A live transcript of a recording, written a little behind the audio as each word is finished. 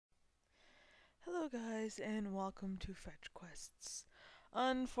Hello guys, and welcome to Fetch Quests.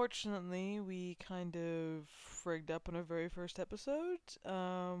 Unfortunately, we kind of frigged up on our very first episode,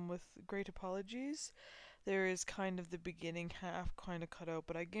 with great apologies. There is kind of the beginning half kind of cut out,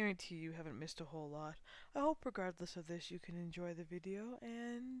 but I guarantee you haven't missed a whole lot. I hope regardless of this you can enjoy the video,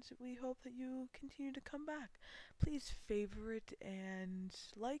 and we hope that you continue to come back. Please favorite and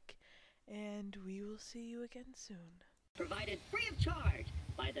like, and we will see you again soon. Provided free of charge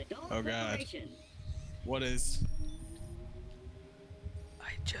by the Dole Corporation. What is?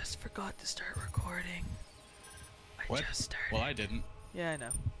 I just forgot to start recording. What? Just started. Well, I didn't. Yeah, I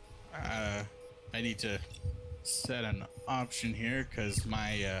know. I need to set an option here because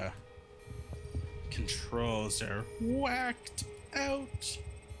my controls are whacked out.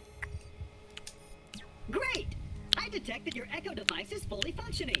 Great! I detect that your Echo device is fully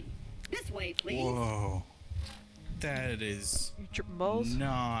functioning. This way, please. Whoa. That is You tripping balls?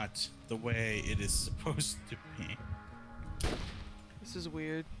 not the way it is supposed to be. This is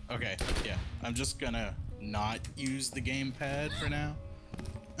weird. Okay, yeah. I'm just gonna not use the gamepad for now.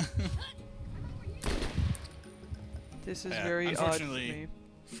 This is very odd for unfortunately, me.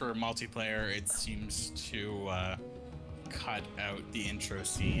 for multiplayer, it seems to cut out the intro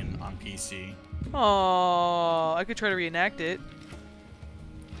scene on PC. Oh, I could try to reenact it.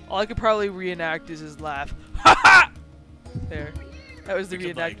 All I could probably reenact is his laugh. Ha ha! There. That was the We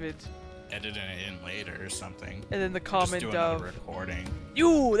could, like, reenactment. Edit it in later or something. And then the Just comment do another of, recording.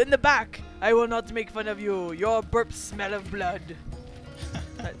 "You, in the back! I will not make fun of you. Your burps smell of blood."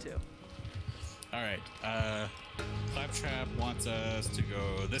 That too. Alright, Claptrap wants us to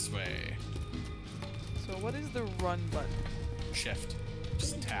go this way. So what is the run button? Shift.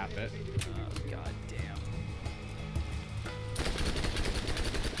 Just tap it. Oh, god damn.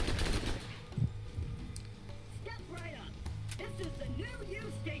 Step right up. This is the new U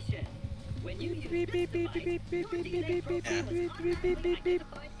station. When you use Beep, this beep, beep, device, beep, beep, your beep, DNA beep, beep, profile beep, is beep, beep, beep, beep, beep.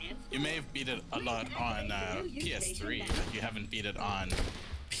 identified and You may have beat it a lot on PS3, but you haven't beat it on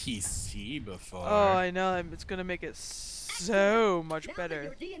PC before. Oh, I know. It's gonna make it so much Now that better.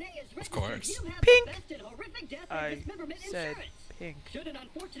 your DNA is registered, course. you have Pink. the best in horrific death I and dismemberment said insurance. pink. Should an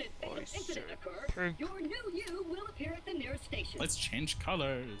unfortunate fatal I incident said occur, pink. your new you will appear at the nearest station. Let's change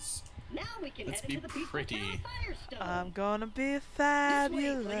colors. Now we can Let's head be into the peaceful pretty. town of Firestone. I'm gonna be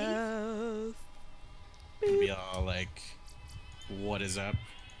fabulous. It'll be all like, what is up?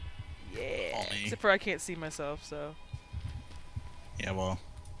 Yeah. All me. Except for I can't see myself, so. Yeah, well,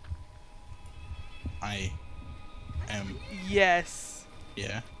 I am. Yes.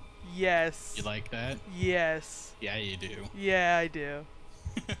 Yeah, Yes. you like that? Yes. Yeah, you do. Yeah, I do.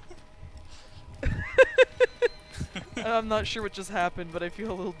 I'm not sure what just happened, but I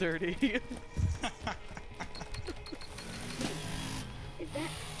feel a little dirty. Is that?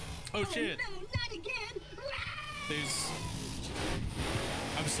 Oh shit! No, not again! There's.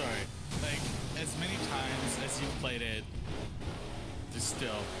 I'm sorry. Like, as many times as you've played it, it's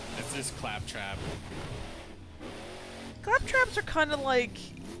this Claptrap. Claptraps are kind of like,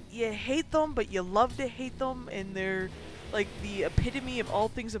 you hate them, but you love to hate them, and they're like the epitome of all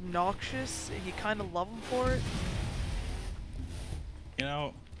things obnoxious, and you kind of love them for it. You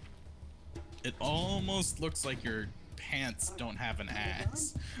know, it almost looks like your pants don't have an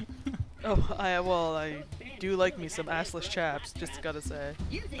ass. Oh, I do like me some assless chaps, just gotta say.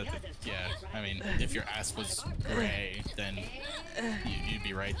 But yeah, I mean, if your ass was gray, then you'd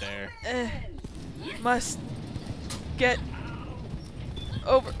be right there. Must get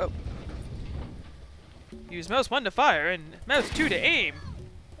over. Oh. Use mouse 1 to fire and mouse 2 to aim.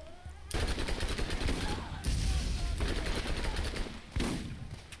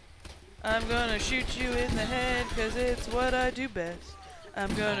 I'm gonna shoot you in the head 'cause it's what I do best.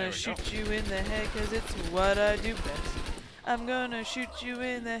 I'm gonna shoot you in the head 'cause it's what I do best. I'm gonna shoot you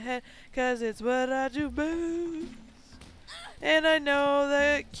in the head 'cause it's what I do best. And I know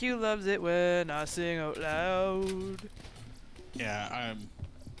that Q loves it when I sing out loud. Yeah, I'm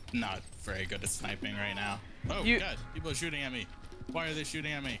not very good at sniping right now. Oh god, people are shooting at me. Why are they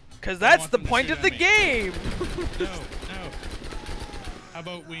shooting at me? 'Cause I that's want the them to point shoot of the at me. game! No. How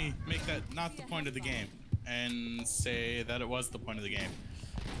about we make that not the point of the game and say that it was the point of the game?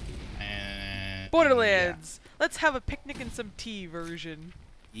 And Borderlands! Let's have a picnic and some tea version.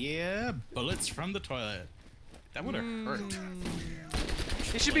 Yeah, bullets from the toilet. That would have hurt.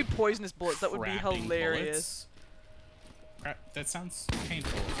 They should be poisonous bullets. That would be Crapping hilarious. bullets. That sounds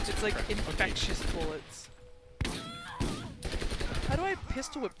painful. It's like Crap. Okay. infectious bullets. How do I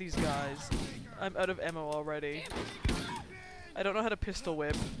pistol whip these guys? I'm out of ammo already. I don't know how to pistol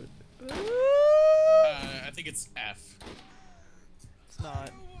whip. I think it's F. It's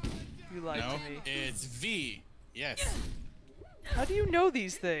not. You lied No, to me. it's V. Yes. How do you know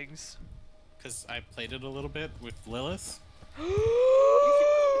these things? Because I played it a little bit with Lilith. I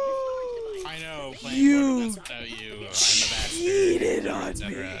know, playing You Borderlands without you, I'm a bastard. cheated on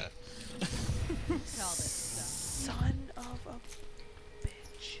etc. Son of a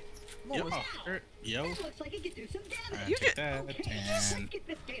bitch. Yo, What was yo. It looks like it could do some damage. You Take did- that, Let's and get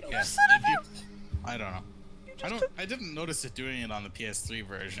this gate yeah, open. I don't know. I didn't notice it doing it on the PS3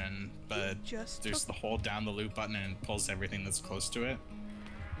 version, but just there's took- the hold down the loop button and it pulls everything that's close to it.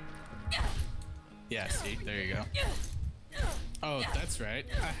 Yeah, see, there you go. Oh, that's right.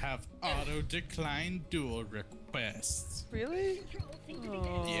 I have auto decline dual requests. Really?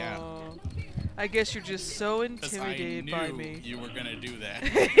 Oh. Yeah. I guess you're just so 'Cause I intimidated knew by me. you were gonna do that.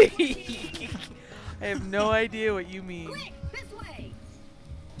 I have no idea what you mean. Quick, this way.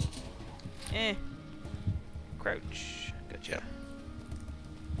 Eh. Crouch. Gotcha.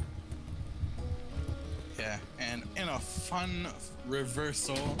 Yeah, and in a fun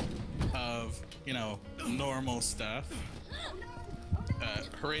reversal of, you know, normal stuff,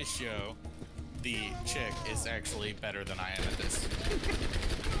 Horatio, the chick, is actually better than I am at this.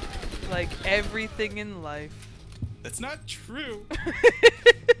 Like everything in life. That's not true.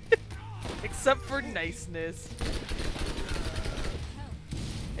 Except for niceness.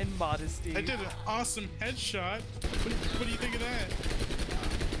 And modesty. I did an awesome headshot. What do you think of that?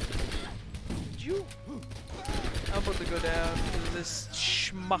 Did you? I'm about to go down to this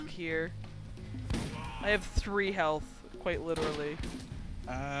schmuck here. I have 3 health, quite literally.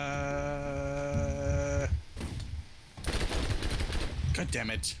 God damn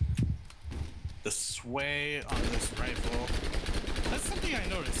it. The sway on this rifle. That's something I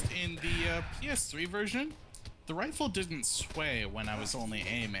noticed. In the PS3 version, the rifle didn't sway when I was only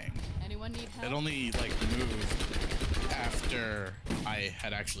aiming. Anyone need help? It only, like, moved after I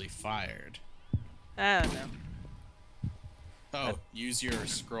had actually fired. I don't know. Oh, use your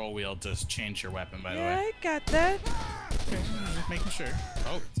scroll wheel to change your weapon, by the Yeah, way. I got that. Okay, just making sure.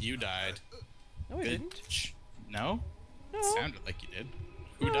 Oh, you died. No, I Good. didn't. No? No. Sounded like you did.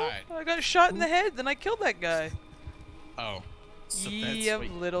 Who No, died? I got shot in the head, then I killed that guy. Oh. So Ye that's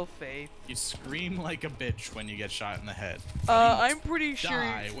of what little faith. you scream like a bitch when you get shot in the head. I'm pretty sure.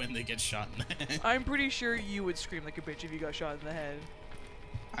 Die when they get shot in the head. I'm pretty sure you would scream like a bitch if you got shot in the head.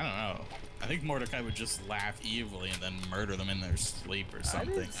 I don't know. I think Mordecai would just laugh evilly and then murder them in their sleep or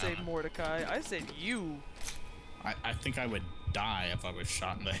something. I didn't say don't know. Mordecai. I said you. I think I would die if I was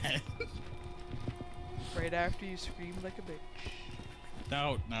shot in the head. Right after you screamed like a bitch.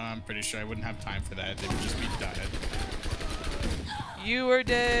 No, I'm pretty sure I wouldn't have time for that. They would just be dead. You are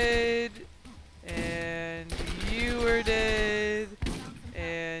dead. And you are dead.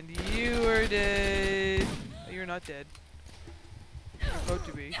 And you are dead. Oh, you're not dead. You're about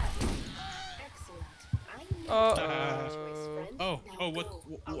to be.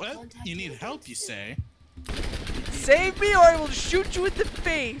 What? You need help, you say? Save me or I will shoot you in the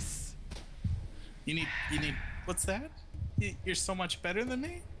face. You need, what's that? You're so much better than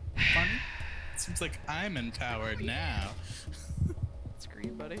me? Funny? Seems like I'm empowered now.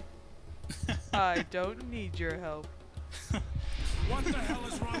 Scream, buddy. I don't need your help. What the hell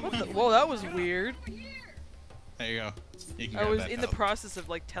is wrong with you? Whoa, that was weird. There you go. You can I grab was that in the help. process of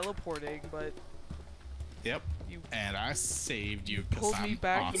like teleporting, but Yep. you And I saved you because pulled I'm me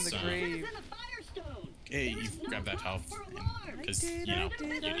back awesome. from the grave. There's a firestone. Hey, you There's no grab that cause help. for alarm. Because, I did, you know, I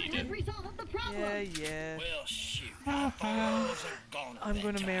did, you I need did. it. Resolve the problem. Yeah. Well, shoot. I thought I wasn't gonna I'm that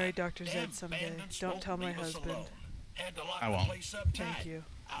gonna time. marry Dr. Zed Them someday. bandits Don't won't tell my leave us husband. alone. Had to lock I the won't. place up tight. Thank you.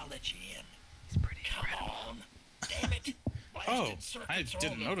 I'll let you in. He's pretty Come incredible. on. Damn it. Oh, Blasted circuits I are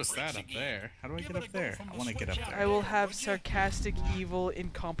didn't all notice the that bricks up again. there. How do I Give get it up a go there? from I the want to get up switch out there. I will there, have would ya? sarcastic, evil,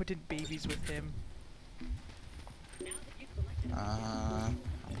 incompetent babies with him. I'm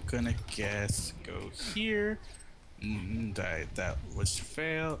gonna guess go here. That was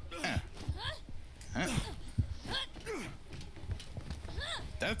fail. Huh.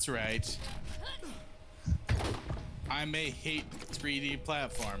 That's right. I may hate 3D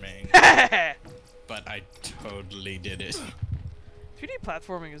platforming, 3D but I totally did it.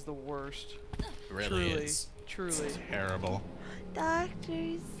 platforming is the worst. It really Truly. is. Truly. Terrible.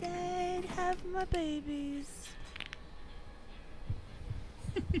 Doctor said, have my babies.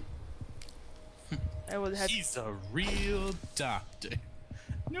 I would have. He's a real doctor.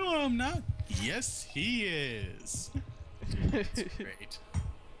 No, I'm not. Yes, he is. Great.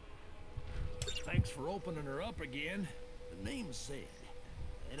 Thanks for opening her up again. The name's Zed.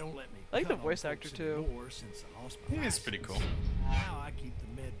 They don't let me. I like the cut on voice folks actor, too. anymore since I lost my Yeah, it's pretty license. cool. Now I keep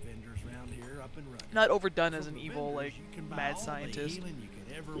the med vendors around here up and running. Not overdone as From an the evil, vendors, like, you can buy mad all the scientist. healing you could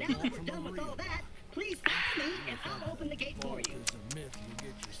Ever Now want that we're from done a with real all that, please follow me and I'll open the gate for you. It's a myth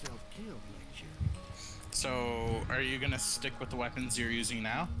you'll get yourself killed lecture. So, are you gonna stick with the weapons you're using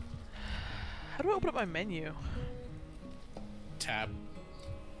now? How do I open up my menu? Tab.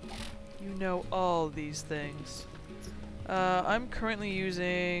 You know all these things. I'm currently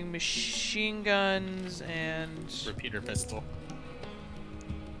using machine guns and Repeater pistol.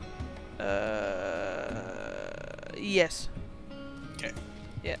 yes. Okay.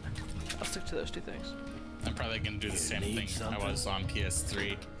 Yeah. I'll stick to those two things. I'm probably gonna do the same need thing something? I was on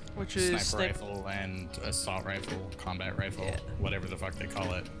PS3. Which is Sniper rifle and assault rifle, combat rifle, Yeah. whatever the fuck they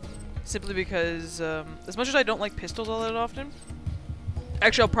call it. simply because as much as I don't like pistols all that often,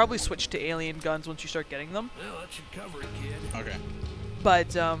 actually I'll probably switch to alien guns once you start getting them. Well, that should cover it, kid. Okay.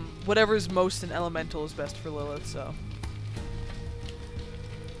 But whatever's most in elemental is best for Lilith, so.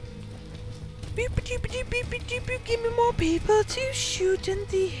 Beep beep beep beep beep beep beep, give me more people to shoot in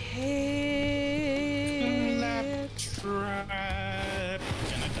the head. Trap.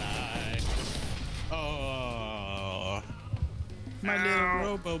 Gonna die. Oh. My little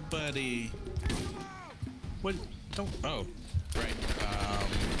robo buddy. What? Don't. Oh. Right.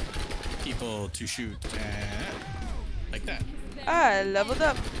 People to shoot. Like that. I leveled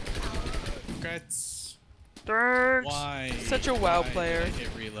up. Congrats. Thanks. Why? Such a WoW why did player. I hit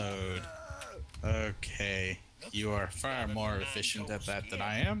reload. Okay. You are far more efficient at that than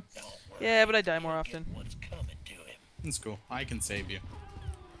I am. Yeah, but I die more often. What's coming to him? That's cool. I can save you.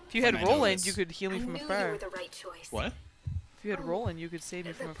 If you had When I know Roland, this. you could heal me I from knew you afar. were the right choice. What? If you had Roland, you could save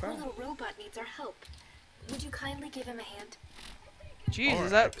me from The poor afar. little robot needs our help. Would you kindly give him a hand? Jeez, Or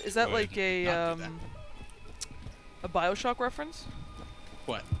is that I like would a not do a BioShock reference?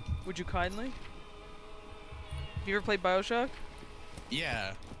 What? Would you kindly? Have you ever played BioShock?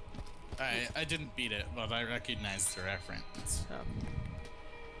 Yeah. I didn't beat it, but I recognized the reference. Oh.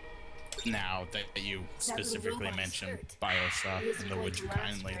 Now that you specifically robot mentioned skirt. Bioshock He isn't and the going Would to You last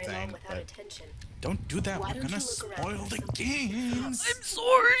Kindly very long thing, without but attention. don't do that. Why We're don't gonna you look around spoil for the something games. I'm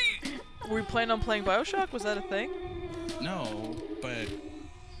sorry! Were we planning on playing BioShock? Was that a thing? No, but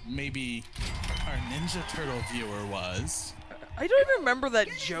maybe our Ninja Turtle viewer was. I don't even remember that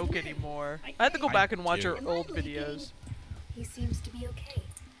joke anymore. I have to go I back and watch do. our old videos. He seems to be okay.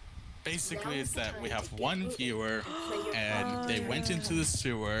 Basically, it's that we have one viewer, and they went into the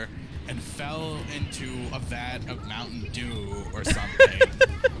sewer and fell into a vat of Mountain Dew or something,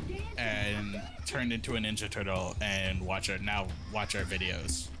 and turned into a Ninja Turtle and watch our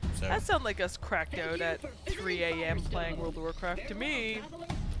videos. So That sounded like us cracked out at 3 a.m. playing World of Warcraft to me.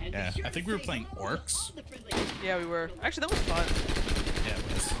 yeah, I think we were playing Orcs. Yeah, we were. Actually, that was fun. Yeah,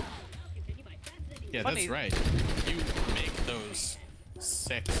 it was. Yeah, Funny. that's right. You make those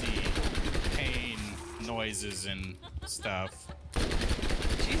sexy pain noises and stuff.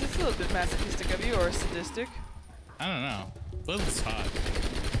 Jeez, it's a little bit masochistic of you, or sadistic. I don't know. Lilith's hot.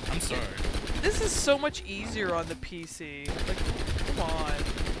 I'm sorry. This is so much easier on the PC. Like, come on.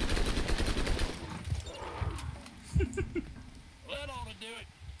 Well, that ought to do it.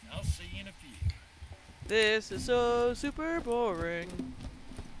 I'll see you in a few. This is so super boring.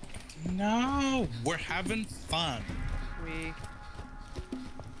 No, we're having fun. We.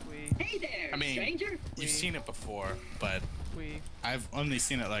 Hey there, I mean, stranger. you've seen it before, but I've only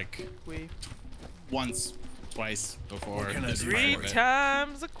seen it like once, twice before. What can I this do part Three of it.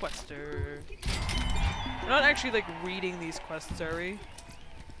 times a quester. We're not actually like reading these quests, are we?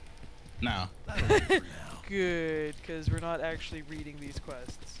 No, That'll do for now. Good, because we're not actually reading these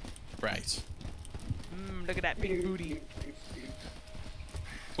quests. right. Look at that big booty.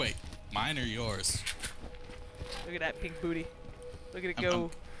 Wait, mine or yours? Look at that pink booty. Look at it I'm-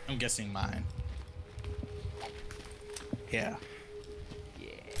 go. I'm guessing mine. Yeah. Yeah.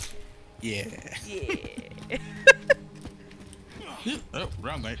 Yeah. Yeah. Oh,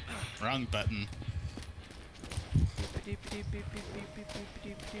 wrong way. Wrong button.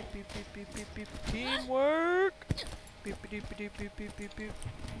 Teamwork. I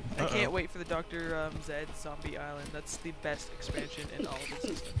Uh-oh. can't wait for the Dr. Zed Zombie Island. That's the best expansion in all of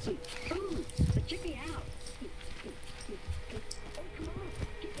existence. Ooh, so check me out. Oh, come on,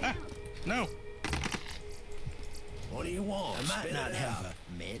 get me Ah, out. no. What do you want? I might not have a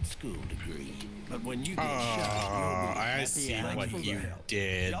med school degree, but when you get shot, you'll be I happy see and what for the you help.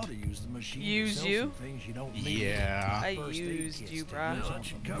 did. You ought to use the machine Use to sell you? some things you don't need. Yeah. I First aid used kits you, to bruh. use. That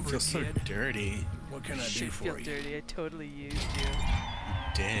should I cover feel it, so kid. dirty. What can I do Should for feel you? dirty. I totally used you.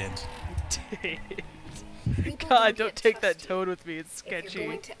 Did. Did. People God, don't yet take that trust you. toad with me. It's If you're sketchy.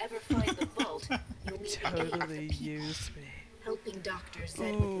 going to ever find the vault, you'll need Totally used me. helping Dr.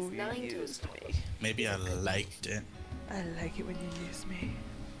 Zed with Ooh, his you 9 used toes. me. Maybe I liked it. I like it when you use me.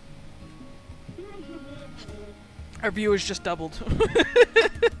 Our viewers just doubled.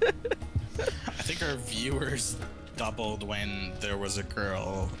 I think our viewers doubled when there was a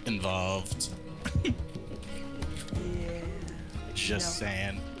girl involved. Yeah. Just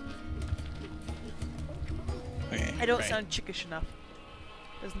saying. Okay. I don't right. sound chickish enough.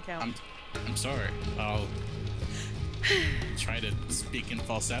 Doesn't count. I'm sorry. I'll try to speak in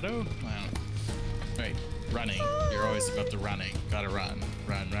falsetto. Right. Running. You're always about the running. Gotta run.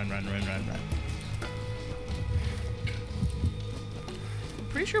 Run. I'm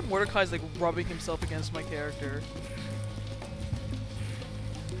pretty sure Mordecai's like rubbing himself against my character.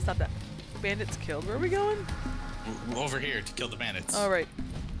 Stop that. Bandits killed. Where are we going? We're over here to kill the bandits. Alright.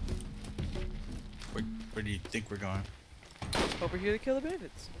 Where do you think we're going? Over here to kill the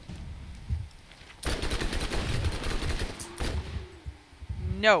bandits.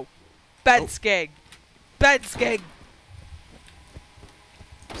 No. Bad skeg. Bad skeg.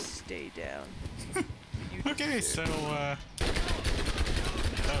 Stay down. You Okay, so, oh,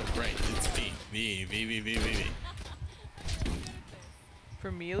 right, it's V. V.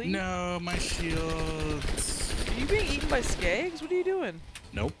 For melee? No, my shields. Are you being eaten by skags? What are you doing?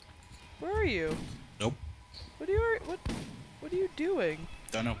 Nope. Where are you? Nope. What are you doing?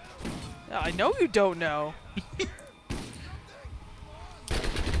 Don't know. I know you don't know.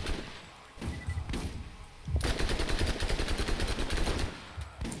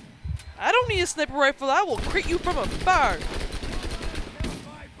 I don't need a sniper rifle. I will crit you from afar.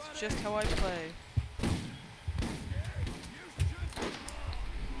 It's just how I play.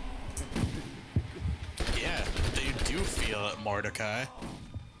 Yeah, you do feel it, Mordecai.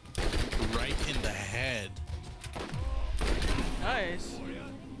 Right in the head. Nice.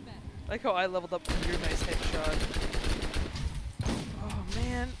 Like how I leveled up from your nice headshot. Oh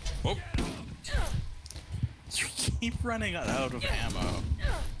man. Oh. You keep running out of ammo.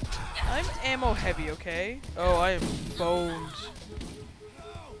 I'm ammo heavy, okay? Oh, I am boned.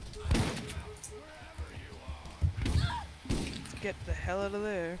 Get the hell out of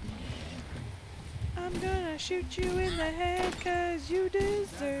there. I'm gonna shoot you in the head 'cause you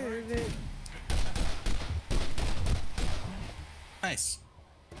deserve it. Nice.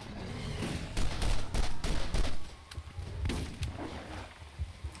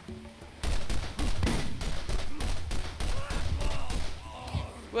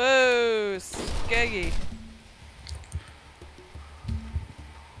 Whoa, skaggy.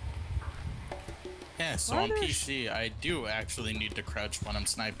 Yeah, so Why on there's- PC, I do actually need to crouch when I'm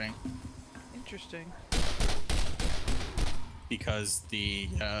sniping Interesting. because the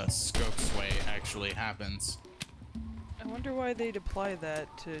scope sway actually happens. I wonder why they'd apply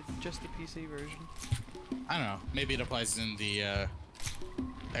that to just the PC version. I don't know. Maybe it applies in the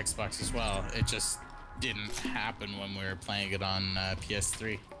Xbox as well. It just didn't happen when we were playing it on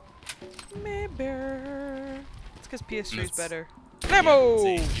PS3. Maybe. It's because PS3 is That's- better. Yeah, Ammo!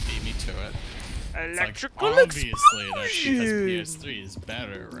 see, you beat me to it. Electrical Like, obviously, that's explosion! because PS3 is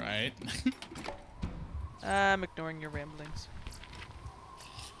better, right? I'm ignoring your ramblings.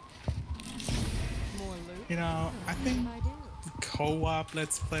 More loot? You know, I think I do. co-op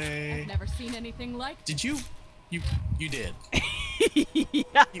let's play. I've never seen anything like Did you did.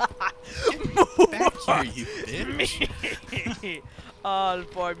 Yeah. Back here, you bitch. All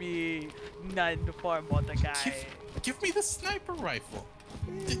for me, none for Mordecai. Give me the sniper rifle.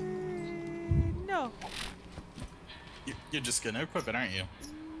 No. You're just gonna equip it, aren't you?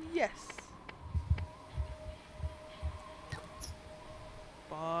 Yes.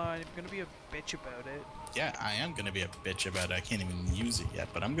 Fine, I'm gonna be a bitch about it. Yeah, I am gonna be a bitch about it. I can't even use it yet,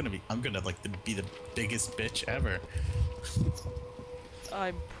 but I'm gonna like be the biggest bitch ever.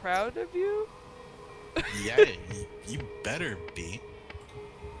 I'm proud of you. Yeah, you better be.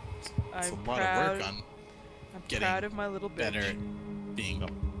 It's I'm a lot proud. of work on I'm getting proud of my little bitch. better at being a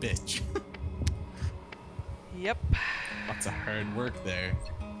bitch. Yep. Lots of hard work there,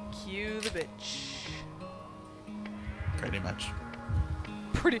 Cue the bitch. pretty much.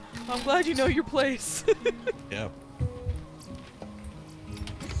 Pretty. I'm glad you know your place. Yep.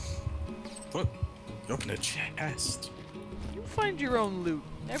 Look, you opened a chest. You find your own loot.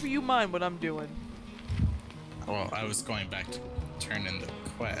 Never you mind what I'm doing. Well, I was going back to turn in the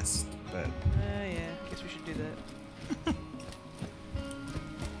quest, but Yeah. Guess we should do that.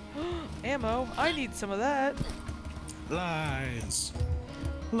 Ammo. I need some of that. lies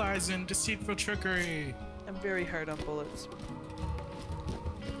and deceitful trickery. I'm very hard on bullets.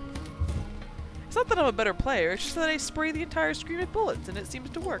 It's not that I'm a better player, it's just that I spray the entire screen with bullets and it seems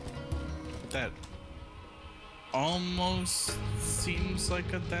to work. That almost seems like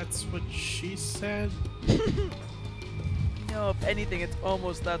that's what she said. No, if anything, it's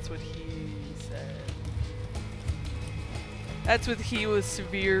almost that's what he said. That's what he with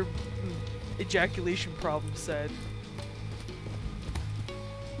severe ejaculation problems said.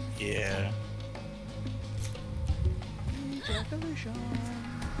 Yeah. Ejaculation.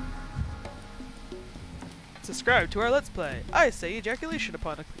 Subscribe to our Let's Play. I say ejaculation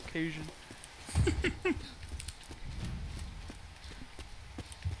upon occasion.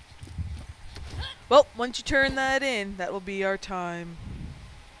 Well, once you turn that in, that will be our time.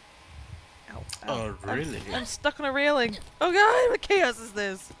 Ow, ow. Oh, really? I'm stuck on a railing. Oh god, what chaos is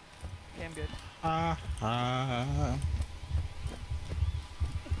this? Okay, I'm good.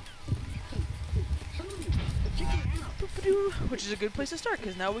 Boop-a-doo. Which is a good place to start,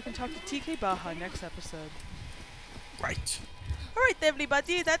 because now we can talk to TK Baha next episode. Right. Alright,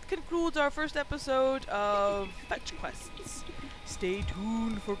 everybody, that concludes our first episode of Fetch Quests. Stay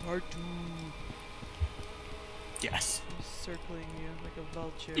tuned for part 2. Yes. I'm circling you like a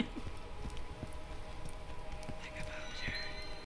vulture.